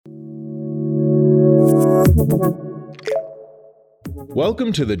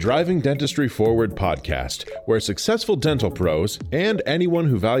Welcome to the Driving Dentistry Forward podcast, where successful dental pros and anyone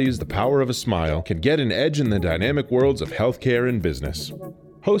who values the power of a smile can get an edge in the dynamic worlds of healthcare and business.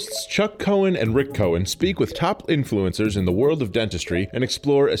 Hosts Chuck Cohen and Rick Cohen speak with top influencers in the world of dentistry and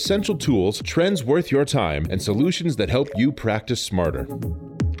explore essential tools, trends worth your time, and solutions that help you practice smarter.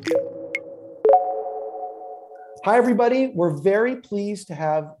 Hi, everybody. We're very pleased to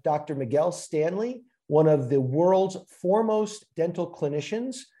have Dr. Miguel Stanley, one of the world's foremost dental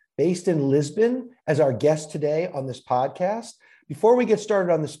clinicians based in Lisbon, as our guest today on this podcast. Before we get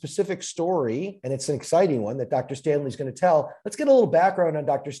started on the specific story, and it's an exciting one that Dr. Stanley is going to tell, let's get a little background on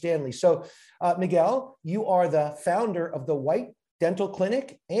Dr. Stanley. So, Miguel, you are the founder of the White Dental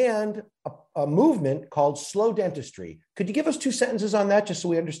Clinic and a movement called Slow Dentistry. Could you give us 2 sentences on that, just so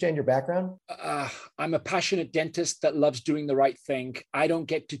we understand your background? I'm a passionate dentist that loves doing the right thing. I don't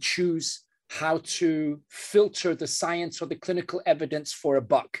get to choose how to filter the science or the clinical evidence for a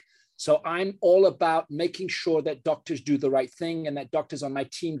buck. So I'm all about making sure that doctors do the right thing and that doctors on my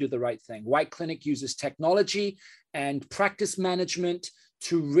team do the right thing. White Clinic uses technology and practice management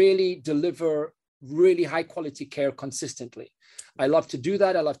to really deliver really high quality care consistently. I love to do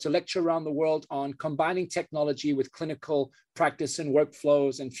that. I love to lecture around the world on combining technology with clinical practice and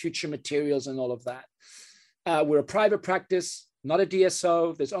workflows and future materials and all of that. We're a private practice, not a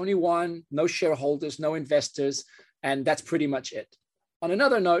DSO. There's only one, no shareholders, no investors, and that's pretty much it. On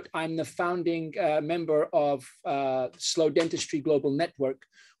another note, I'm the founding member of Slow Dentistry Global Network,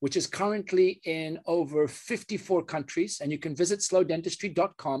 which is currently in over 54 countries, and you can visit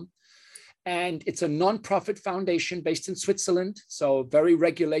slowdentistry.com. And it's a nonprofit foundation based in Switzerland, so very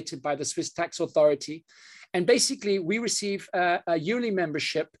regulated by the Swiss tax authority. And basically, we receive a yearly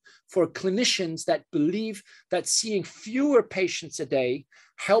membership for clinicians that believe that seeing fewer patients a day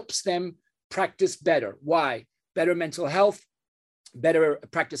helps them practice better. Why? Better mental health, better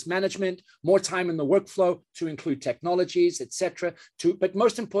practice management, more time in the workflow to include technologies, etc. But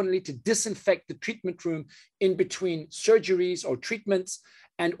most importantly, to disinfect the treatment room in between surgeries or treatments.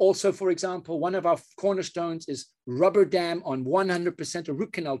 And also, for example, one of our cornerstones is rubber dam on 100% of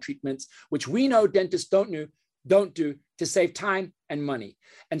root canal treatments, which we know dentists don't do to save time and money.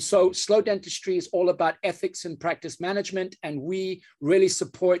 And so Slow Dentistry is all about ethics and practice management. And we really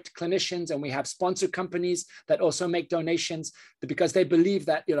support clinicians, and we have sponsor companies that also make donations because they believe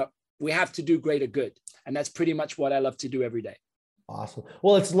that, we have to do greater good. And that's pretty much what I love to do every day. Awesome.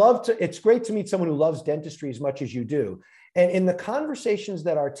 Well, it's great to meet someone who loves dentistry as much as you do. And in the conversations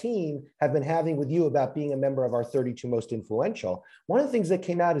that our team have been having with you about being a member of our 32 most influential, one of the things that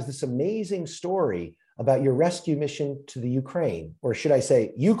came out is this amazing story about your rescue mission to the Ukraine, or should I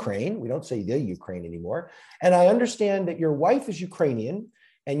say Ukraine? We don't say the Ukraine anymore. And I understand that your wife is Ukrainian,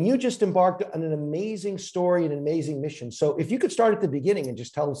 and you just embarked on an amazing story, an amazing mission. So if you could start at the beginning and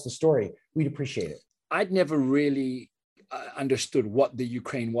just tell us the story, we'd appreciate it. I'd never really understood what the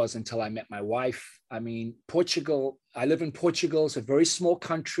Ukraine was until I met my wife. I mean, Portugal, I live in Portugal. It's a very small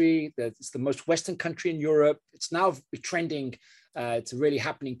country. It's the most Western country in Europe. It's now trending. It's a really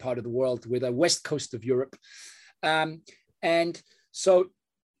happening part of the world. We're the west coast of Europe. And so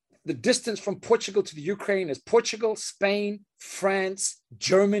the distance from Portugal to the Ukraine is Portugal, Spain, France,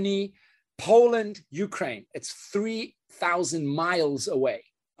 Germany, Poland, Ukraine. It's 3,000 miles away.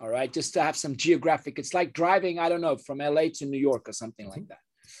 All right, just to have some geographic, it's like driving, I don't know, from LA to New York or something like that.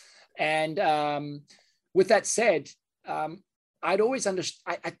 And with that said, I'd always understood,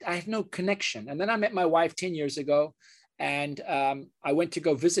 I had no connection. And then I met my wife 10 years ago, and I went to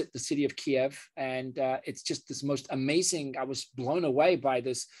go visit the city of Kiev. And it's just this most amazing, I was blown away by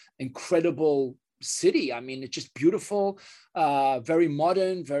this incredible city. I mean, it's just beautiful, very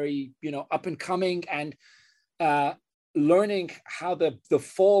modern, very, up and coming. And learning how the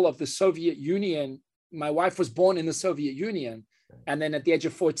fall of the Soviet Union, my wife was born in the Soviet Union, and then at the age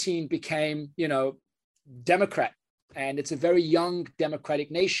of 14 became, Democrat. And it's a very young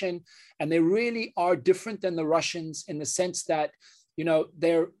democratic nation. And they really are different than the Russians in the sense that,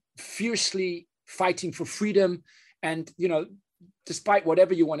 they're fiercely fighting for freedom. And, despite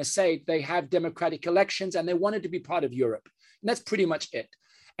whatever you want to say, they have democratic elections and they wanted to be part of Europe. And that's pretty much it.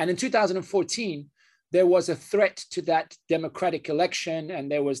 And in 2014, there was a threat to that democratic election, and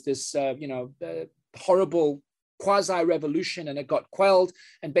there was this, horrible quasi-revolution, and it got quelled.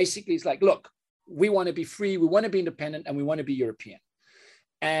 And basically, it's like, look, we want to be free, we want to be independent, and we want to be European.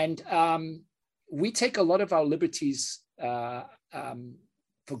 And we take a lot of our liberties for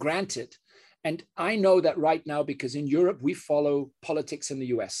granted. And I know that right now, because in Europe, we follow politics in the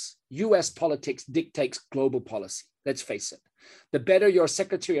US. US politics dictates global policy. Let's face it. The better your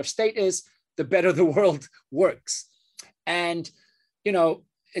Secretary of State is, the better the world works. And, you know,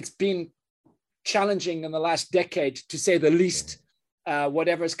 it's been challenging in the last decade, to say the least,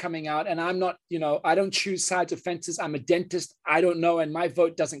 whatever is coming out. And I'm not, you know, I don't choose sides or fences. I'm a dentist. I don't know. And my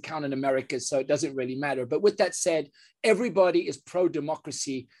vote doesn't count in America, so it doesn't really matter. But with that said, everybody is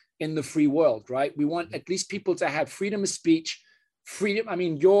pro-democracy in the free world, right? We want at least people to have freedom of speech, freedom. I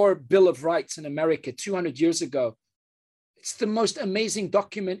mean, your Bill of Rights in America 200 years ago, it's the most amazing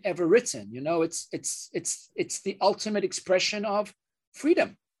document ever written. You know, it's the ultimate expression of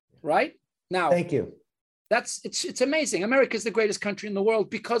freedom, right? Now, thank you. It's amazing. America is the greatest country in the world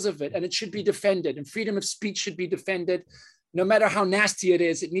because of it, and it should be defended. And freedom of speech should be defended, no matter how nasty it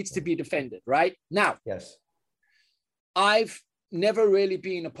is. It needs to be defended, right? Now, yes, I've never really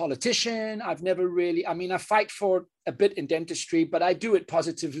been a politician. I've never really. I mean, I fight for a bit in dentistry, but I do it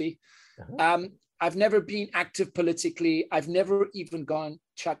positively. I've never been active politically. I've never even gone,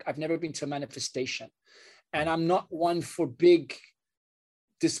 Chuck. I've never been to a manifestation, and I'm not one for big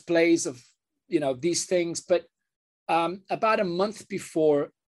displays of, you know, these things. But about a month before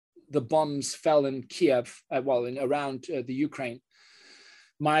the bombs fell in Kiev, around the Ukraine,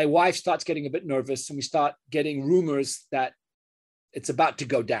 my wife starts getting a bit nervous, and we start getting rumors that it's about to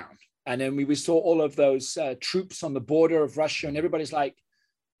go down. And then we saw all of those troops on the border of Russia, and everybody's like,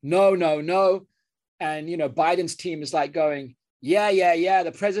 no, no, no. And, you know, Biden's team is like going, yeah, yeah, yeah.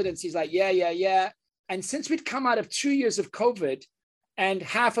 The presidency's like, yeah, yeah, yeah. And since we'd come out of 2 years of COVID, and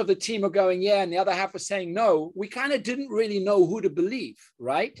half of the team are going, yeah, and the other half was saying no, we kind of didn't really know who to believe,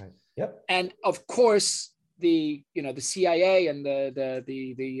 right? Yep. And of course, the CIA and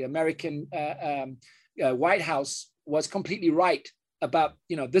the American White House was completely right about,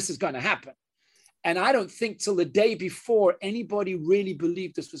 you know, this is going to happen. And I don't think till the day before anybody really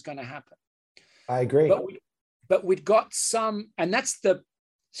believed this was going to happen. I agree. But we'd got some, and that's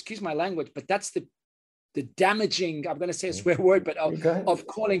excuse my language, but that's the damaging, I'm going to say a swear word, but of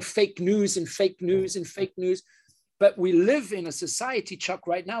calling fake news and fake news and fake news. But we live in a society, Chuck,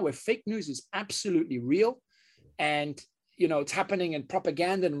 right now where fake news is absolutely real. And, you know, it's happening in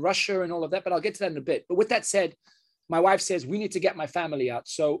propaganda in Russia and all of that, but I'll get to that in a bit. But with that said, my wife says, we need to get my family out.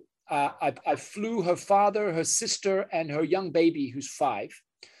 So I flew her father, her sister, and her young baby, who's 5.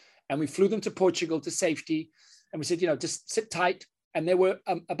 And we flew them to Portugal to safety. And we said, you know, just sit tight. And they were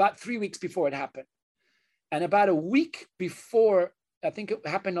about 3 weeks before it happened. And about a week before, I think it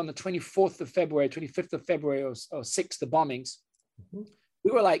happened on the 24th of February, 25th of February or 6th, the bombings,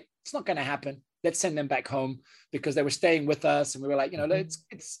 we were like, it's not going to happen. Let's send them back home, because they were staying with us. And we were like, you know,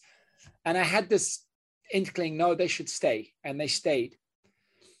 and I had this inkling, no, they should stay. And they stayed.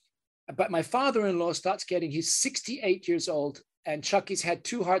 But my father-in-law starts getting, he's 68 years old. And Chuck, he's had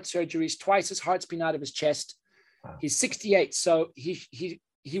 2 heart surgeries, twice his heart's been out of his chest. Wow. He's 68. So he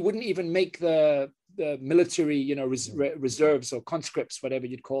wouldn't even make the military, you know, reserves or conscripts, whatever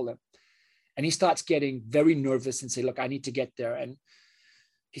you'd call them. And he starts getting very nervous and say, look, I need to get there. And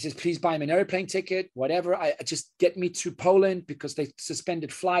he says, please buy him an airplane ticket, whatever. I just get me to Poland, because they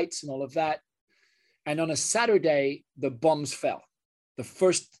suspended flights and all of that. And on a Saturday, the bombs fell. The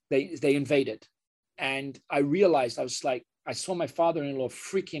first, they invaded. And I realized, I was like, I saw my father-in-law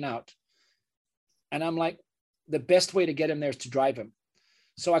freaking out. And I'm like, the best way to get him there is to drive him.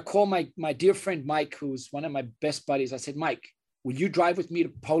 So I call my dear friend, Mike, who's one of my best buddies. I said, Mike, will you drive with me to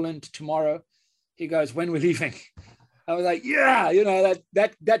Poland tomorrow? He goes, when we're leaving? I was like, yeah, you know,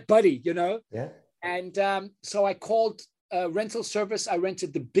 that buddy, you know? Yeah. And so I called a rental service. I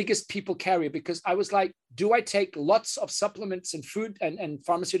rented the biggest people carrier, because I was like, do I take lots of supplements and food and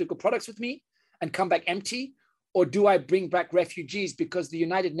pharmaceutical products with me and come back empty? Or do I bring back refugees? Because the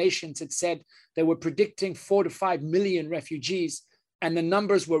United Nations had said they were predicting 4 to 5 million refugees, and the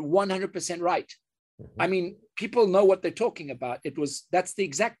numbers were 100% right. I mean, people know what they're talking about. They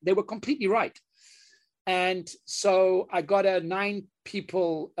were completely right. And so I got a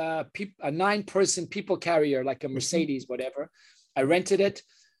 9-person people carrier, like a Mercedes, whatever. I rented it.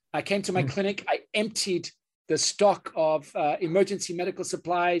 I came to my clinic. I emptied the stock of emergency medical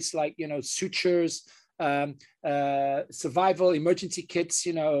supplies, like, you know, sutures, survival emergency kits,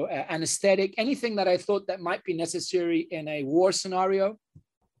 you know, anesthetic, anything that I thought that might be necessary in a war scenario.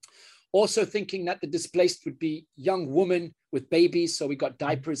 Also thinking that the displaced would be young women with babies. So we got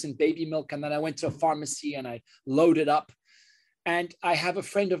diapers and baby milk. And then I went to a pharmacy and I loaded up. And I have a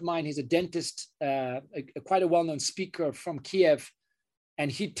friend of mine, he's a dentist, quite a well-known speaker from Kiev. And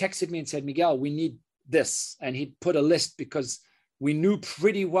he texted me and said, Miguel, we need this. And he put a list, because we knew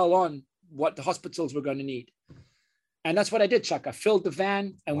pretty well on what the hospitals were going to need. And that's what I did, Chuck. I filled the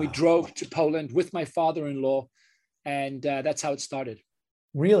van and we drove to Poland with my father-in-law. And that's how it started.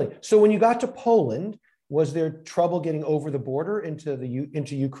 Really? So when you got to Poland, was there trouble getting over the border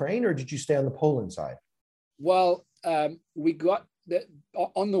into Ukraine, or did you stay on the Poland side? Well, we got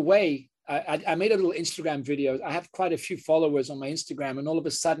on the way. I made a little Instagram video. I have quite a few followers on my Instagram, and all of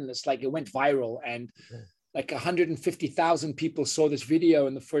a sudden, it's like it went viral, and like 150,000 people saw this video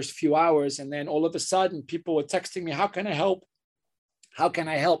in the first few hours, and then all of a sudden, people were texting me, "How can I help? How can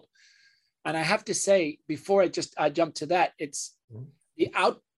I help?" And I have to say, before I jump to that, it's the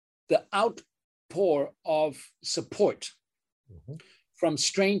outpour of support from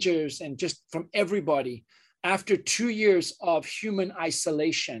strangers and just from everybody. After 2 years of human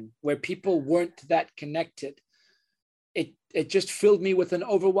isolation, where people weren't that connected, it just filled me with an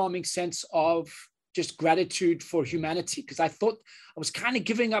overwhelming sense of just gratitude for humanity. Because I thought I was kind of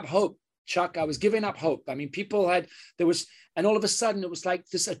giving up hope, Chuck. I was giving up hope. I mean, and all of a sudden it was like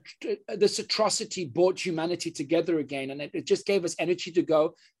this atrocity brought humanity together again. And it just gave us energy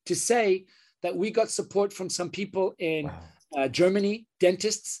to say that we got support from some people in Germany,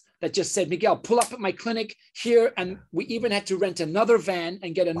 dentists, that just said, "Miguel, pull up at my clinic here." And we even had to rent another van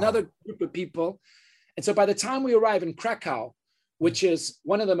and get another group of people. And so by the time we arrive in Krakow, which is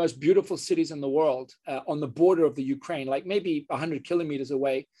one of the most beautiful cities in the world, on the border of the Ukraine, like maybe 100 kilometers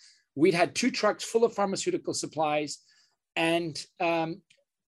away, we'd had 2 trucks full of pharmaceutical supplies. And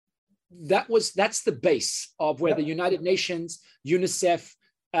that's the base of where the United Nations, UNICEF,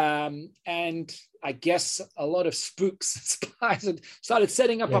 and I guess a lot of spooks and spies had started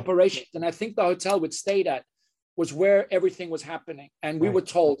setting up operations. And I think the hotel we stayed at was where everything was happening. And we were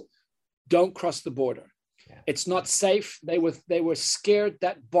told, don't cross the border. It's not safe. They were scared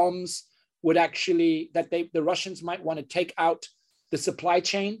that bombs would the Russians might want to take out the supply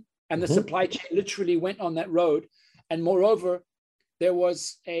chain. And the supply chain literally went on that road. And moreover, there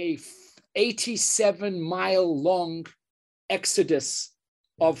was a 87-mile long exodus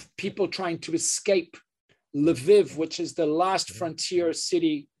of people trying to escape Lviv, which is the last frontier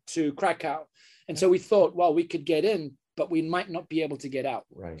city to Krakow. And so we thought, well, we could get in, but we might not be able to get out.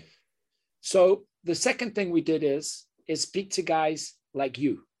 Right. So the second thing we did is speak to guys like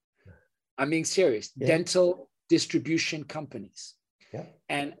you. I'm being serious. Dental distribution companies. Yeah.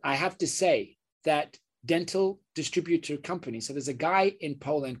 And I have to say that dental distributor companies, so there's a guy in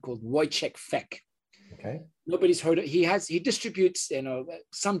Poland called Wojciech Feck. Okay. Nobody's heard of. He distributes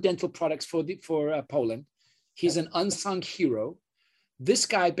some dental products for Poland. He's an unsung hero. This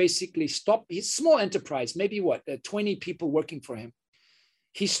guy basically stopped his small enterprise, maybe 20 people working for him.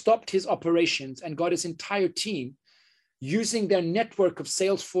 He stopped his operations and got his entire team using their network of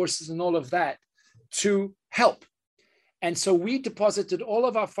sales forces and all of that to help. And so we deposited all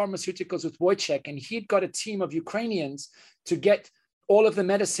of our pharmaceuticals with Wojciech, and he'd got a team of Ukrainians to get all of the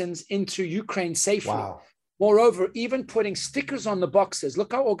medicines into Ukraine safely. Wow. Moreover, even putting stickers on the boxes.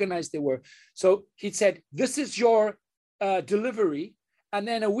 Look how organized they were. So he said, "This is your delivery." And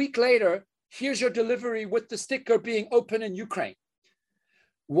then a week later, "Here's your delivery with the sticker being open in Ukraine."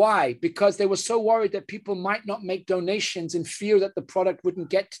 Why? Because they were so worried that people might not make donations in fear that the product wouldn't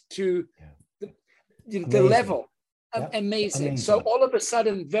get to the level. Yep. Amazing. So all of a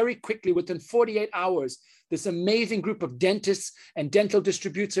sudden, very quickly, within 48 hours, this amazing group of dentists and dental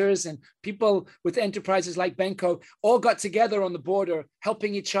distributors and people with enterprises like Benko all got together on the border,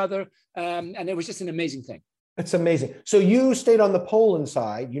 helping each other. And it was just an amazing thing. It's amazing. So you stayed on the Poland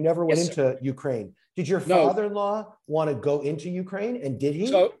side. You never went into Ukraine. Did your father-in-law want to go into Ukraine? And did he?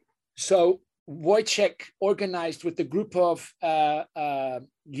 So Wojciech organized with a group of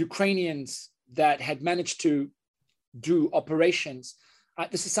Ukrainians that had managed to do operations.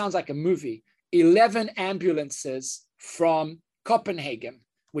 This sounds like a movie. 11 ambulances from Copenhagen,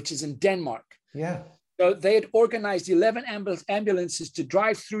 which is in Denmark. Yeah. So they had organized 11 ambulances to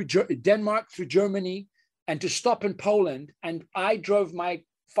drive through Denmark, through Germany, and to stop in Poland. And I drove my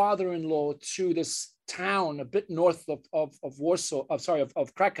father-in-law to this town a bit north of Warsaw,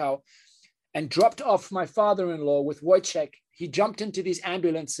 of Krakow, and dropped off my father-in-law with Wojciech. He jumped into these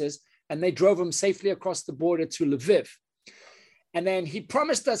ambulances and they drove him safely across the border to Lviv. And then he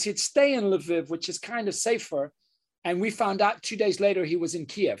promised us he'd stay in Lviv, which is kind of safer. And we found out 2 days later he was in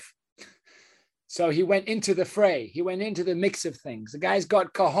Kiev. So he went into the fray. He went into the mix of things. The guy's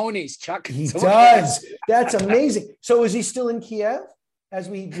got cojones, Chuck. He does. That's amazing. So is he still in Kiev as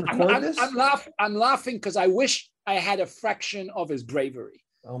we record this? I'm laughing because I wish I had a fraction of his bravery.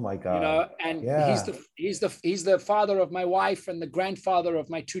 Oh my God! He's the father of my wife and the grandfather of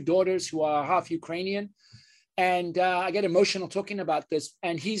my 2 daughters who are half Ukrainian, and I get emotional talking about this.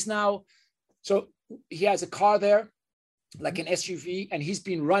 And he has a car there, like an SUV, and he's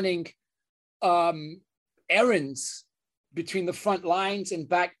been running errands between the front lines and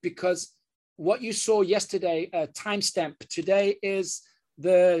back, because what you saw yesterday, timestamp, today is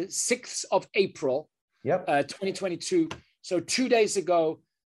the 6th of April, 2022. So 2 days ago,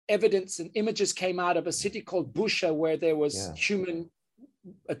 evidence and images came out of a city called Busha where there was human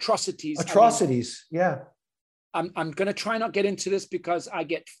atrocities. Atrocities, I'm going to try not get into this because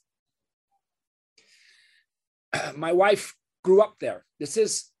my wife grew up there. This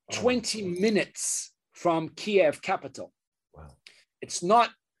is 20 minutes from Kiev capital. Wow. It's not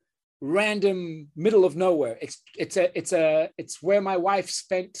random middle of nowhere. It's where my wife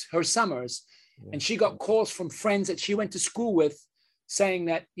spent her summers, and she got calls from friends that she went to school with saying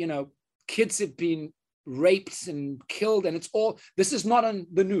that, kids have been raped and killed, and this is not on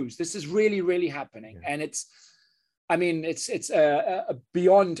the news. This is really, really happening. And it's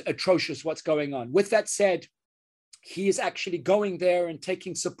beyond atrocious what's going on. With that said, he is actually going there and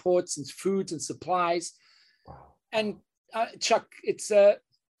taking supports and foods and supplies. Wow. And Chuck,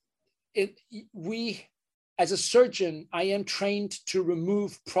 we, as a surgeon, I am trained to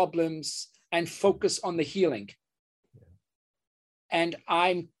remove problems and focus on the healing. And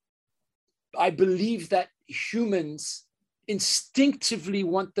I believe that humans instinctively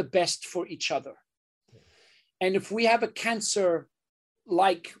want the best for each other. And if we have a cancer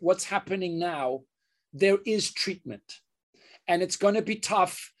like what's happening now, there is treatment, and it's going to be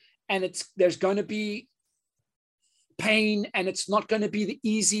tough, and there's going to be pain, and it's not going to be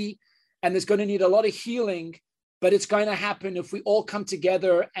easy, and there's going to need a lot of healing, but it's going to happen if we all come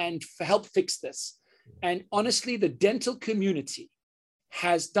together and help fix this. And honestly, the dental community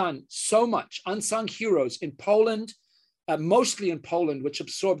has done so much. Unsung heroes in Poland, mostly in Poland, which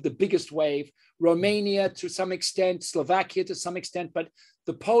absorbed the biggest wave, Romania to some extent, Slovakia to some extent, but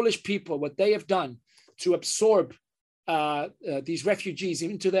the Polish people, what they have done to absorb these refugees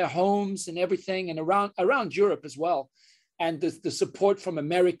into their homes and everything, and around Europe as well. And the support from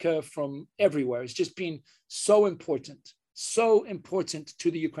America, from everywhere, has just been so important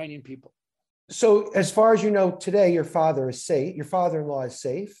to the Ukrainian people. So as far as you know, today, your father is safe. Your father-in-law is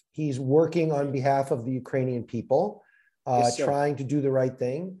safe. He's working on behalf of the Ukrainian people, trying to do the right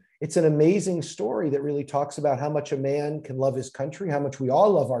thing. It's an amazing story that really talks about how much a man can love his country, how much we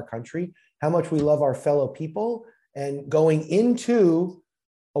all love our country, how much we love our fellow people, and going into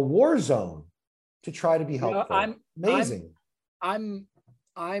a war zone to try to be helpful. Amazing. I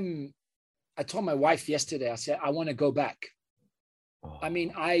told my wife yesterday, I said, I want to go back. I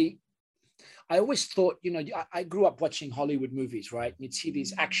mean, I always thought, I grew up watching Hollywood movies, right? You'd see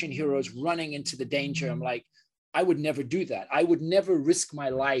these action heroes running into the danger. I'm like, I would never do that. I would never risk my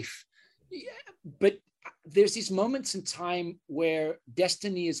life. But there's these moments in time where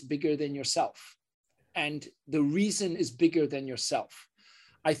destiny is bigger than yourself, and the reason is bigger than yourself.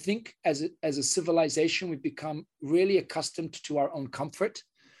 I think as a civilization, we've become really accustomed to our own comfort.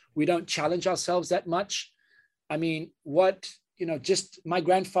 We don't challenge ourselves that much. I mean, just my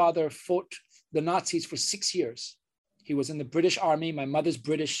grandfather fought the Nazis for 6 years. He was in the British Army. My mother's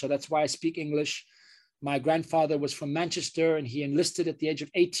British, so that's why I speak English. My grandfather was from Manchester, and he enlisted at the age of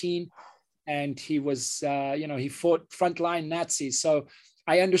 18. And he was, he fought frontline Nazis. So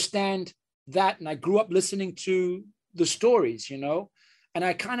I understand that. And I grew up listening to the stories, and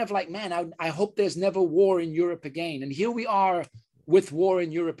I kind of like, man, I hope there's never war in Europe again. And here we are with war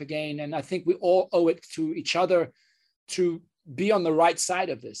in Europe again. And I think we all owe it to each other to be on the right side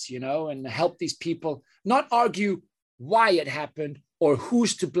of this, and help these people, not argue why it happened or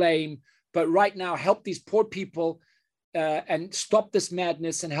who's to blame, but right now help these poor people and stop this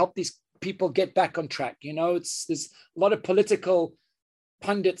madness and help these people get back on track. There's a lot of political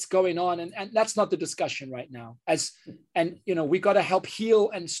pundits going on, and that's not the discussion right now. We got to help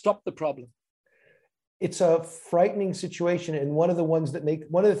heal and stop the problem. It's a frightening situation, and one of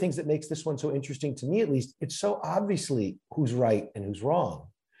the things that makes this one so interesting to me, at least, it's so obviously who's right and who's wrong.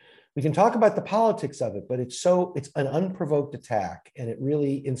 We can talk about the politics of it, but it's an unprovoked attack, and it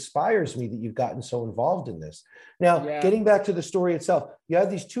really inspires me that you've gotten so involved in this. Now, getting back to the story itself, you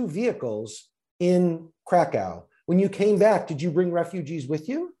had these two vehicles in Krakow. When you came back, did you bring refugees with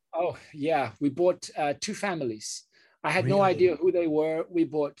you? Oh, yeah. We bought two families. I had no idea who they were. We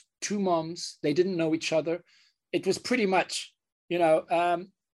bought two moms. They didn't know each other. It was pretty much, let's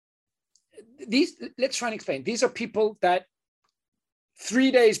try and explain. These are people that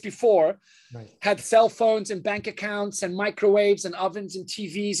 3 days before had cell phones and bank accounts and microwaves and ovens and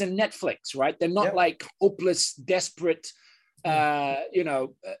TVs and Netflix, right? They're not like hopeless, desperate,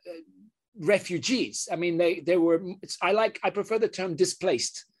 refugees. I mean, they were, I prefer the term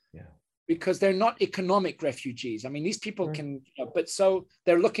displaced, because they're not economic refugees. I mean, these people can, but so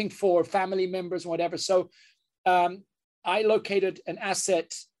they're looking for family members, whatever. So I located an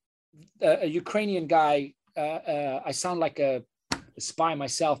asset, a Ukrainian guy. I sound like a spy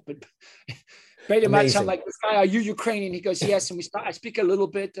myself, but pretty much I'm like, this guy, are you Ukrainian? He goes, yes. And I speak a little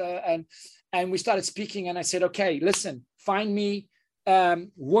bit, and we started speaking. And I said, okay, listen, find me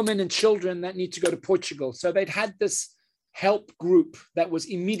women and children that need to go to Portugal. So they'd had this help group that was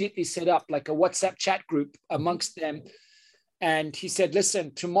immediately set up, like a WhatsApp chat group amongst them. And he said,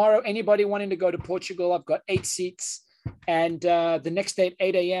 listen, tomorrow, anybody wanting to go to Portugal, I've got 8 seats. And the next day at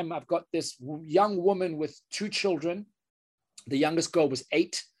 8 a.m., I've got this young woman with 2 children. The youngest girl was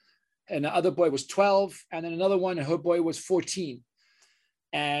 8, and the other boy was 12. And then another one, her boy was 14.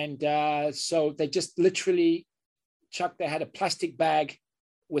 And so they just literally, Chuck, they had a plastic bag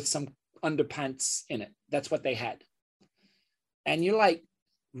with some underpants in it. That's what they had. And you're like,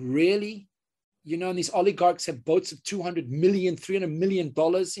 really? You know, and these oligarchs have boats of $200 million, $300 million.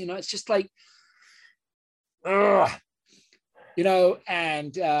 You know, it's just like, ugh. You know,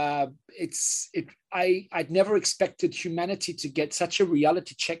 and I'd never expected humanity to get such a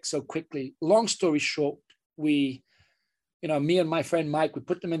reality check so quickly. Long story short, me and my friend Mike, we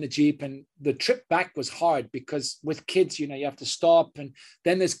put them in the Jeep, and the trip back was hard because with kids, you know, you have to stop. And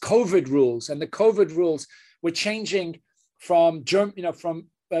then there's COVID rules, and the COVID rules were changing from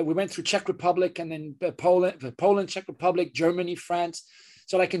we went through Czech Republic and then Poland, Czech Republic, Germany, France.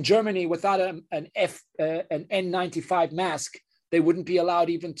 So like in Germany, without an N95 mask, they wouldn't be allowed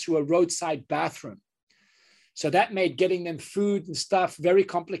even to a roadside bathroom. So that made getting them food and stuff very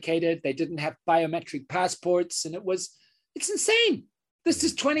complicated. They didn't have biometric passports, and it's insane. This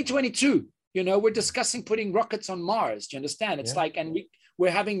is 2022. You know, we're discussing putting rockets on Mars. Do you understand? It's like, and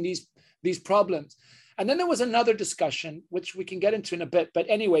we're having these problems. And then there was another discussion, which we can get into in a bit. But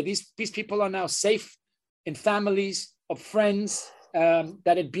anyway, these people are now safe in families of friends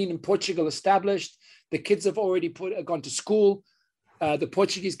that had been in Portugal established. The kids have already gone to school. The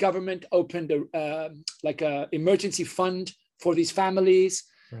Portuguese government opened a emergency fund for these families.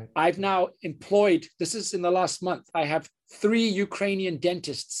 Right. I've now employed, this is in the last month, I have 3 Ukrainian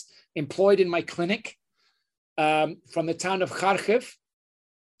dentists employed in my clinic from the town of Kharkiv.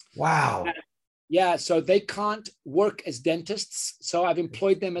 Wow. Yeah, so they can't work as dentists. So I've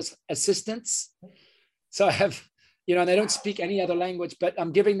employed them as assistants. So I have, you know, and they don't speak any other language, but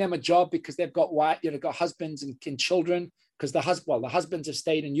I'm giving them a job because they've got got husbands and children, because the husbands have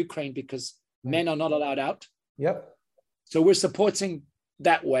stayed in Ukraine because men are not allowed out. Yep. So we're supporting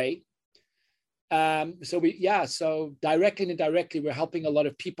that way. So directly and indirectly, we're helping a lot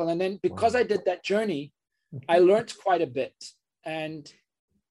of people. And then because I did that journey, I learned quite a bit. And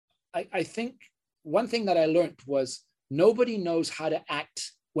I think one thing that I learned was nobody knows how to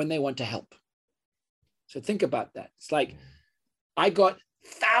act when they want to help. So think about that. It's like, I got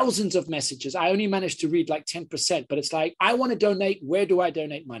thousands of messages. I only managed to read like 10%, but it's like, I want to donate. Where do I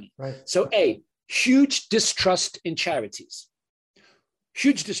donate money? Right. So huge distrust in charities.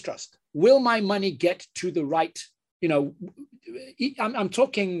 Huge distrust. Will my money get to the right, you know, I'm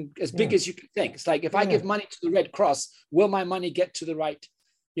talking as big as you can think. It's like, if I give money to the Red Cross, will my money get to the right?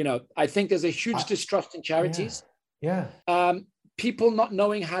 You know, I think there's a huge distrust in charities. Yeah. People not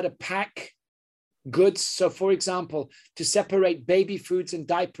knowing how to pack goods. So for example, to separate baby foods and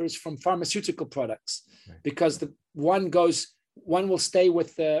diapers from pharmaceutical products, because the one will stay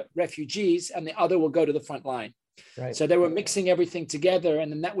with the refugees and the other will go to the front line. Right. So they were mixing everything together, and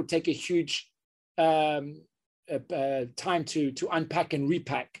then that would take a huge time to unpack and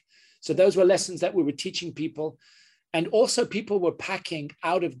repack. So those were lessons that we were teaching people. And also people were packing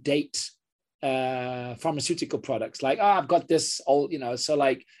out of date pharmaceutical products. Like, I've got this old, you know, so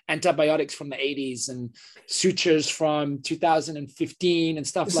like antibiotics from the 80s and sutures from 2015 and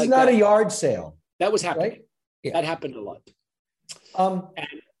stuff like that. This is not a yard sale. That was happening. Right? Yeah. That happened a lot. It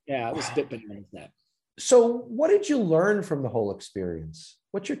was a bit beneath that. So what did you learn from the whole experience?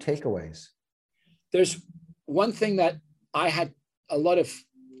 What's your takeaways? There's one thing that I had a lot of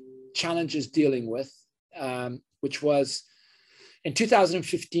challenges dealing with, which was in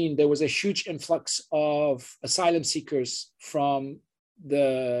 2015, there was a huge influx of asylum seekers from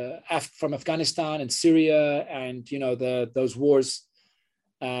Afghanistan and Syria, and you know those wars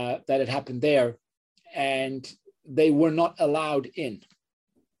that had happened there, and they were not allowed in.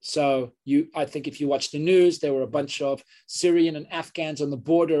 So I think if you watch the news, there were a bunch of Syrian and Afghans on the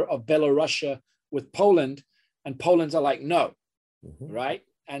border of Belarus with Poland, and Poland's are like, no, right?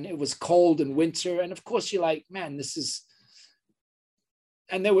 And it was cold and winter. And of course you're like, man,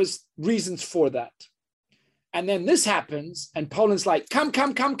 and there was reasons for that. And then this happens and Poland's like, come.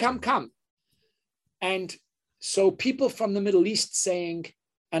 And so people from the Middle East saying,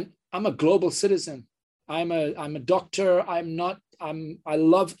 and I'm a global citizen, I'm a doctor. I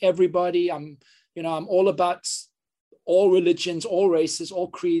love everybody. I'm all about all religions, all races, all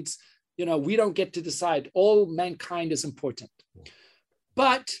creeds. We don't get to decide. All mankind is important.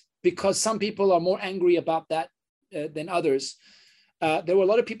 But because some people are more angry about that than others, there were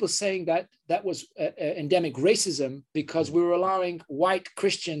a lot of people saying that that was endemic racism because we were allowing white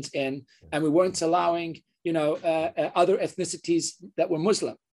Christians in and we weren't allowing, other ethnicities that were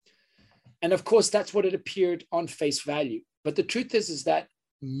Muslim. And of course, that's what it appeared on face value. But the truth is that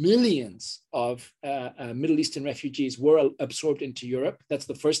millions of Middle Eastern refugees were absorbed into Europe. That's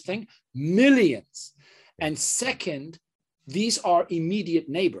the first thing, millions. And second, these are immediate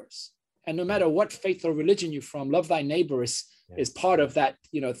neighbors. And no matter what faith or religion you're from, love thy neighbor is part of that,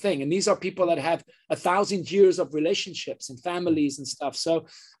 thing. And these are people that have 1,000 years of relationships and families and stuff. So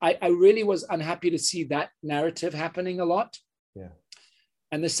I really was unhappy to see that narrative happening a lot. Yeah.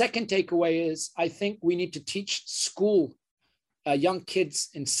 And the second takeaway is I think we need to teach school young kids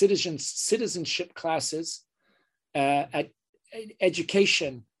in citizenship classes at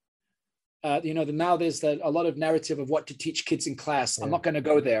education. Now there's a lot of narrative of what to teach kids in class. I'm not going to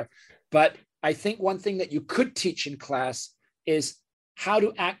go there. But I think one thing that you could teach in class is how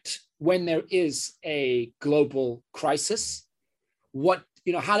to act when there is a global crisis.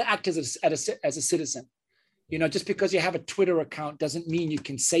 How to act as a citizen. Just because you have a Twitter account doesn't mean you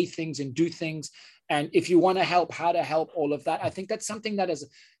can say things and do things. And if you want to help, how to help, all of that. I think that's something that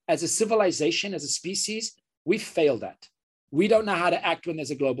as a civilization, as a species, we've failed at. We don't know how to act when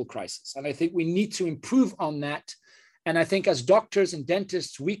there's a global crisis. And I think we need to improve on that. And I think as doctors and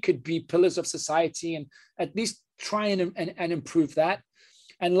dentists, we could be pillars of society and at least try and improve that.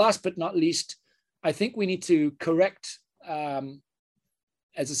 And last but not least, I think we need to correct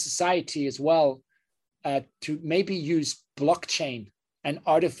as a society as well, to maybe use blockchain and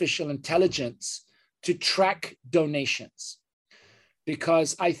artificial intelligence to track donations.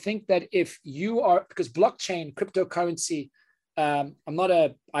 Because I think that because blockchain, cryptocurrency,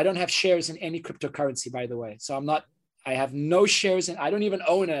 I don't have shares in any cryptocurrency, by the way. So I have no shares I don't even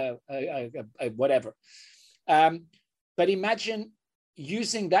own a whatever. But imagine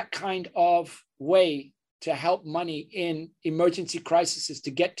using that kind of way to help money in emergency crises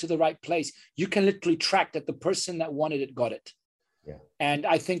to get to the right place. You can literally track that the person that wanted it got it. Yeah. And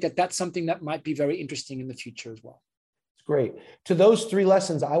I think that that's something that might be very interesting in the future as well. It's great. To those three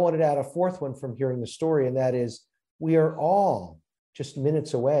lessons, I wanted to add a fourth one from hearing the story, and that is we are all just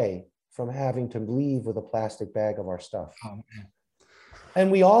minutes away from having to leave with a plastic bag of our stuff. Oh,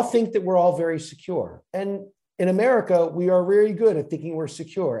 and we all think that we're all very secure. And in America, we are very good at thinking we're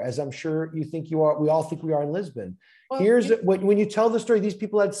secure, as I'm sure you think you are. We all think we are in Lisbon. Well, when you tell the story, these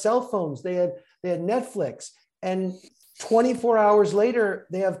people had cell phones, they had Netflix, and 24 hours later,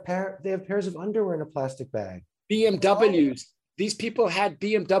 they have pairs of underwear in a plastic bag. BMWs. These people had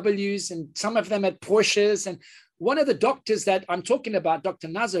BMWs, and some of them had Porsches. And one of the doctors that I'm talking about, Dr.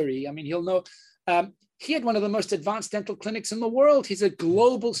 Nazari, he'll know, he had one of the most advanced dental clinics in the world. He's a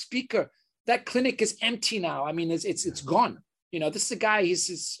global speaker. That clinic is empty now. It's gone. This is a guy.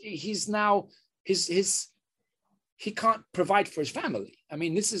 He's now he can't provide for his family.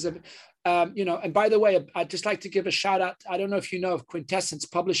 This is and by the way, I'd just like to give a shout out. I don't know if you know of Quintessence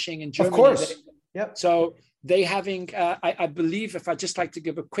Publishing in Germany. Of course. Yep. So they having, I believe, if I'd just like to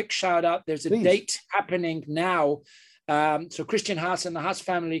give a quick shout out, there's a date happening now. So Christian Haas and the Haas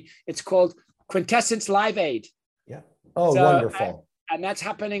family, it's called Quintessence Live Aid. Yeah. Oh, so, wonderful. And that's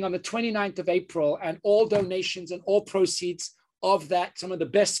happening on the 29th of April, and all donations and all proceeds of that, some of the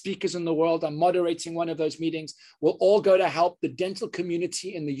best speakers in the world, I'm moderating one of those meetings, will all go to help the dental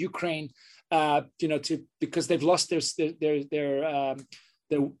community in the Ukraine, because they've lost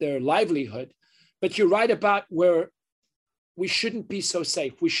their livelihood. But you're right about where we shouldn't be so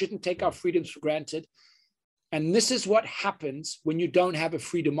safe. We shouldn't take our freedoms for granted. And this is what happens when you don't have a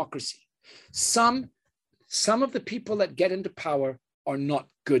free democracy. Some of the people that get into power are not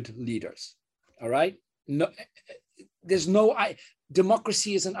good leaders. All right. No,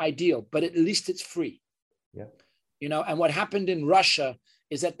 democracy isn't ideal, but at least it's free. Yeah. And what happened in Russia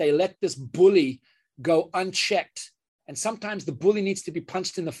is that they let this bully go unchecked. And sometimes the bully needs to be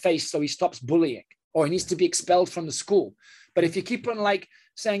punched in the face so he stops bullying, or he needs to be expelled from the school. But if you keep on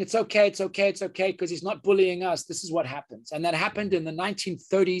saying it's okay, because he's not bullying us, this is what happens. And that happened in the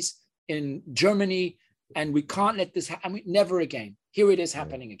 1930s in Germany, and we can't let this happen. Never again. Here it is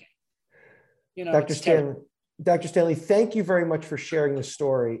happening again. Dr. Stanley, thank you very much for sharing the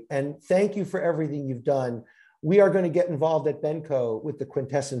story, and thank you for everything you've done. We are going to get involved at Benco with the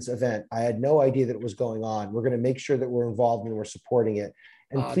Quintessence event. I had no idea that it was going on. We're going to make sure that we're involved and we're supporting it.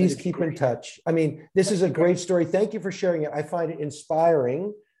 And please keep in touch. I mean, this is a great story. Thank you for sharing it. I find it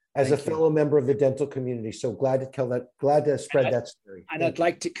inspiring as a fellow member of the dental community. So glad to tell that, glad to spread that story. And I'd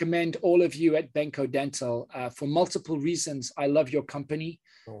like to commend all of you at Benco Dental for multiple reasons. I love your company.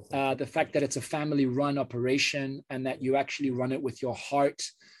 The fact that it's a family-run operation and that you actually run it with your heart.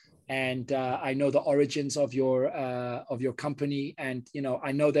 And I know the origins of your company, and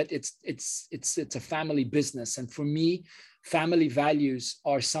I know that it's a family business. And for me, family values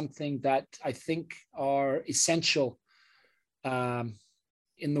are something that I think are essential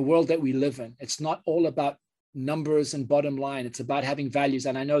in the world that we live in. It's not all about numbers and bottom line. It's about having values.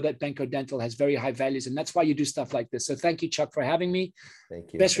 And I know that Benco Dental has very high values, and that's why you do stuff like this. So thank you, Chuck, for having me.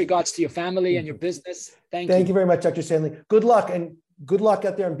 Thank you. Best regards to your family and your business. Thank you very much, Dr. Stanley. Good luck, and good luck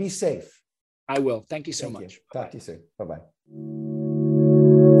out there, and be safe. I will. Thank you so much. Talk to you soon. Bye-bye.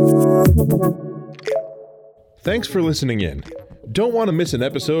 Thanks for listening in. Don't want to miss an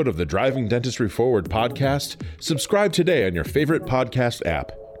episode of the Driving Dentistry Forward podcast? Subscribe today on your favorite podcast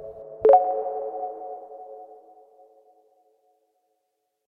app.